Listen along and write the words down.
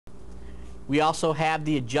We also have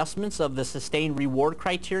the adjustments of the sustained reward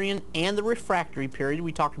criterion and the refractory period.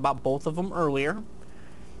 We talked about both of them earlier.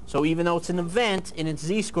 So even though it's an event in its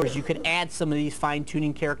z-scores, you could add some of these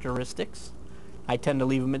fine-tuning characteristics. I tend to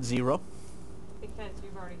leave them at 0. Because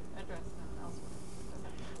you've already addressed them elsewhere.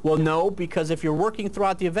 Okay. Well, no, because if you're working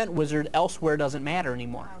throughout the event wizard, elsewhere doesn't matter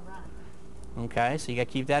anymore. Oh, right. Okay, so you got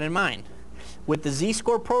to keep that in mind. With the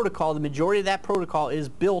z-score protocol, the majority of that protocol is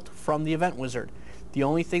built from the event wizard. The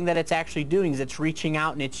only thing that it's actually doing is it's reaching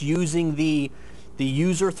out and it's using the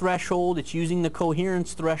user threshold, it's using the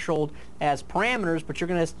coherence threshold as parameters, but you're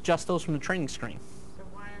going to adjust those from the training screen. So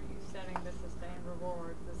why aren't you setting the sustained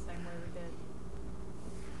reward the same way we did?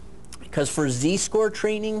 Because for z-score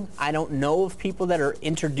training, I don't know of people that are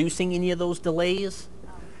introducing any of those delays.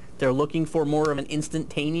 Oh. They're looking for more of an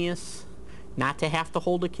instantaneous, not to have to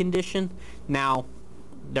hold a condition. Now,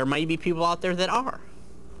 there might be people out there that are.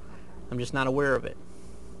 I'm just not aware of it.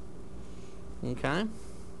 Okay?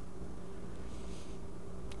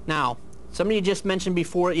 Now, somebody just mentioned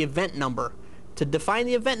before the event number. To define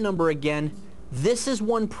the event number again, this is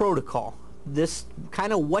one protocol. This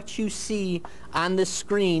kind of what you see on this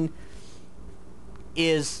screen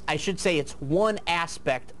is, I should say, it's one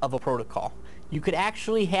aspect of a protocol. You could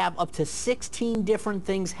actually have up to 16 different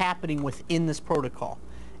things happening within this protocol.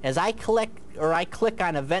 As I click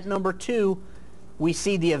on event number 2, we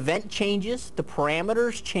see the event changes, the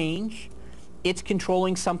parameters change, it's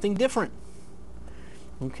controlling something different.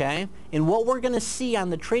 Okay? And what we're going to see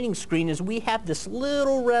on the training screen is we have this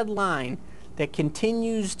little red line that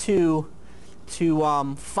continues to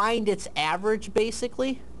find its average,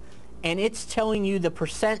 basically, and it's telling you the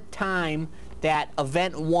percent time that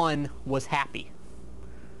event 1 was happy.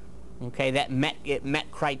 Okay, that it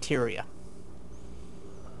met criteria.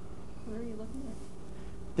 Where are you looking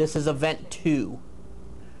at? This is event 2.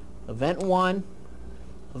 Event 1,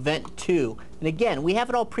 event 2. And again, we have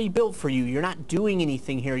it all pre-built for you. You're not doing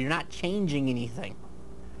anything here. You're not changing anything.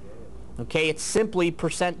 Okay, it's simply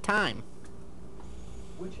percent time.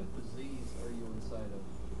 Which of the Z's are you inside of?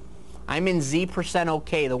 I'm in Z%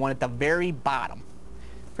 OK, the one at the very bottom.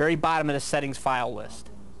 Very bottom of the settings file list.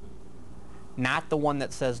 Not the one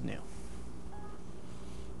that says new.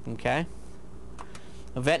 Okay?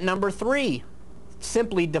 Event number 3.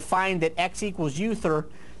 Simply define that X equals uther,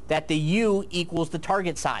 that the U equals the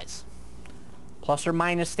target size. Plus or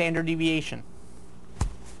minus standard deviation.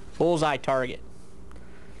 Bullseye target.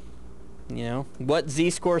 You know, what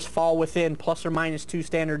z-scores fall within plus or minus 2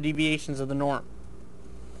 standard deviations of the norm.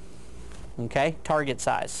 Okay, target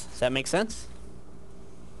size. Does that make sense?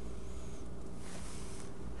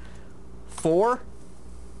 4.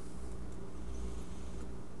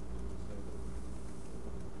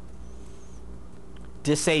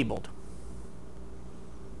 Disabled.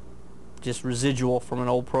 Just residual from an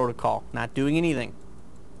old protocol. Not doing anything.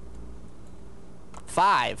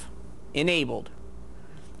 5. Enabled.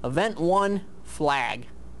 Event 1, flag.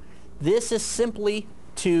 This is simply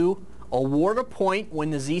to award a point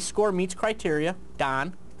when the z-score meets criteria,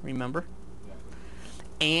 Don, remember,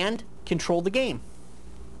 and control the game.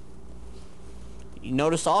 You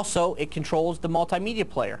notice also it controls the multimedia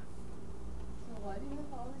player. So why do you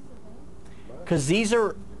have all these events? Because these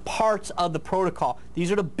are parts of the protocol.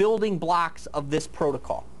 These are the building blocks of this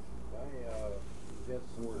protocol. My event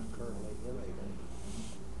score is currently enabled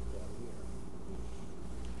down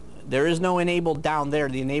here. There is no enabled down there.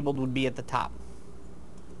 The enabled would be at the top.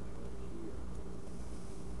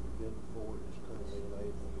 Event 4 is currently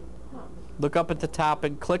enabled. Look up at the top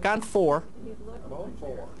and click on 4. He's looking, I'm on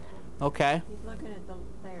 4. Okay. he's looking at the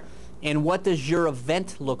there. And what does your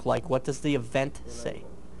event look like? What does the event say? Enabled.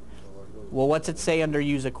 So I go to Well, what's it say under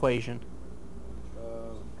use equation?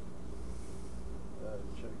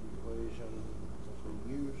 check equation. So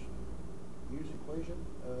use equation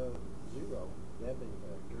 0 damping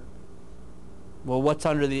factor. Well, what's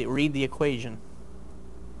under the, read the equation.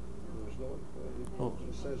 There's no equation. Oh.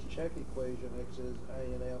 It says check equation. X is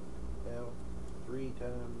INF L 3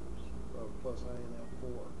 times plus INF 4.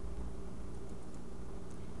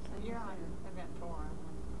 So you're on event 4.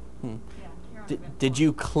 Hmm. Yeah, you're on event 4. Did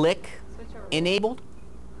you click Switch over. enabled?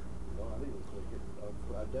 No, I didn't click it.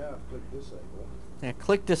 I doubt I clicked disable. Yeah,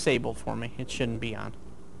 click disabled for me. It shouldn't be on.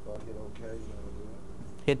 If I hit OK, that'll do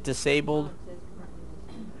it. Hit disabled. Oh, it says currently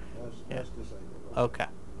disabled. That's disabled. Okay.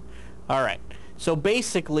 All right. So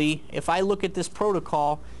basically, if I look at this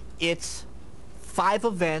protocol, it's 5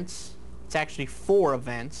 events. It's actually 4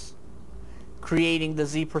 events creating the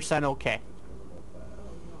Z% OK.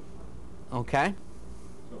 Okay?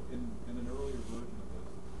 So in an earlier version of this,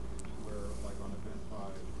 where like on event 5,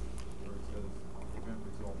 where it says event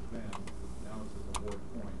result then, now it says award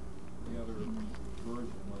point. The other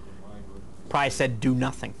Probably said do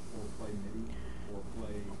nothing. Or play MIDI, or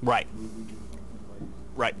play Right. movies or something by using.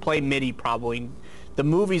 Right, play MIDI probably. The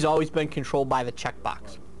movie's always been controlled by the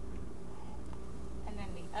checkbox. And then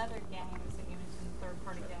the other games that you mentioned,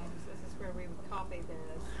 third-party games, this is where we would copy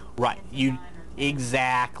this. Right, into you 9 or 10.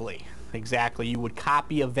 exactly. You would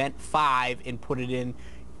copy event 5 and put it in,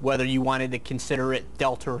 whether you wanted to consider it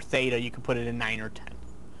delta or theta, you could put it in 9 or 10. Okay.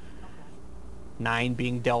 9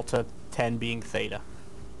 being delta, 10 being theta.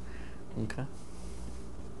 Okay.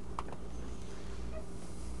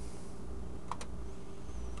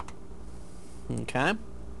 Okay. Sorry,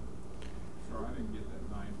 I didn't get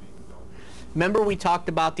that 9 being delta. Remember we talked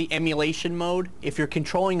about the emulation mode? If you're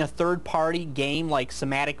controlling a third-party game like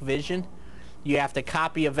Somatic Vision, you have to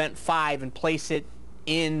copy event 5 and place it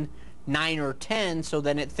in 9 or 10 so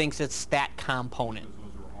then it thinks it's that component.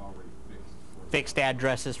 Because those are already fixed. for Fixed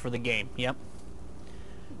addresses for the game, yep.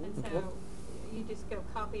 And so you just go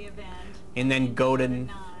copy event. And then go to 9,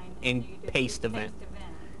 and you just paste do event. Paste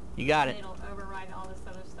event. You got And it. it'll override all this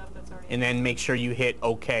other stuff that's already. And then make sure you hit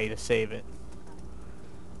OK to save it.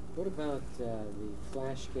 What about the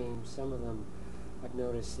flash games? Some of them, I've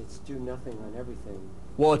noticed it's do nothing on everything.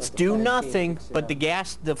 Well, it's But the do flash game nothing, picks it but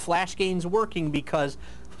up. the flash game's working because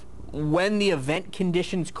when the event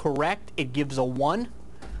condition's correct, it gives a 1.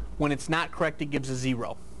 When it's not correct, it gives a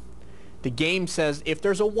 0. The game says if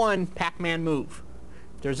there's a 1, Pac-Man move.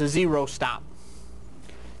 If there's a 0, stop.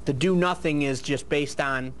 The do nothing is just based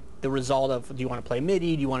on the result of, do you want to play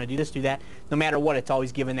MIDI, do you want to do this, do that. No matter what, it's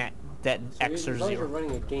always given that So X or as long as you're 0.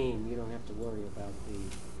 running a game, you don't have to worry about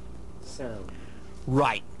the sound.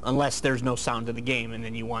 Right, unless there's no sound to the game, and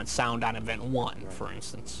then you want sound on event 1, Right. for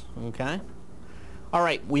instance. Okay? All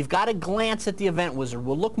right, we've got a glance at the event wizard.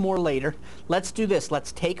 We'll look more later. Let's do this.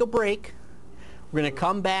 Let's take a break. We're going to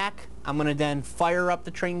come back. I'm going to then fire up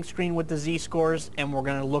the training screen with the Z-scores, and we're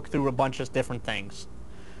going to look through a bunch of different things.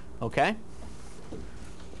 Okay?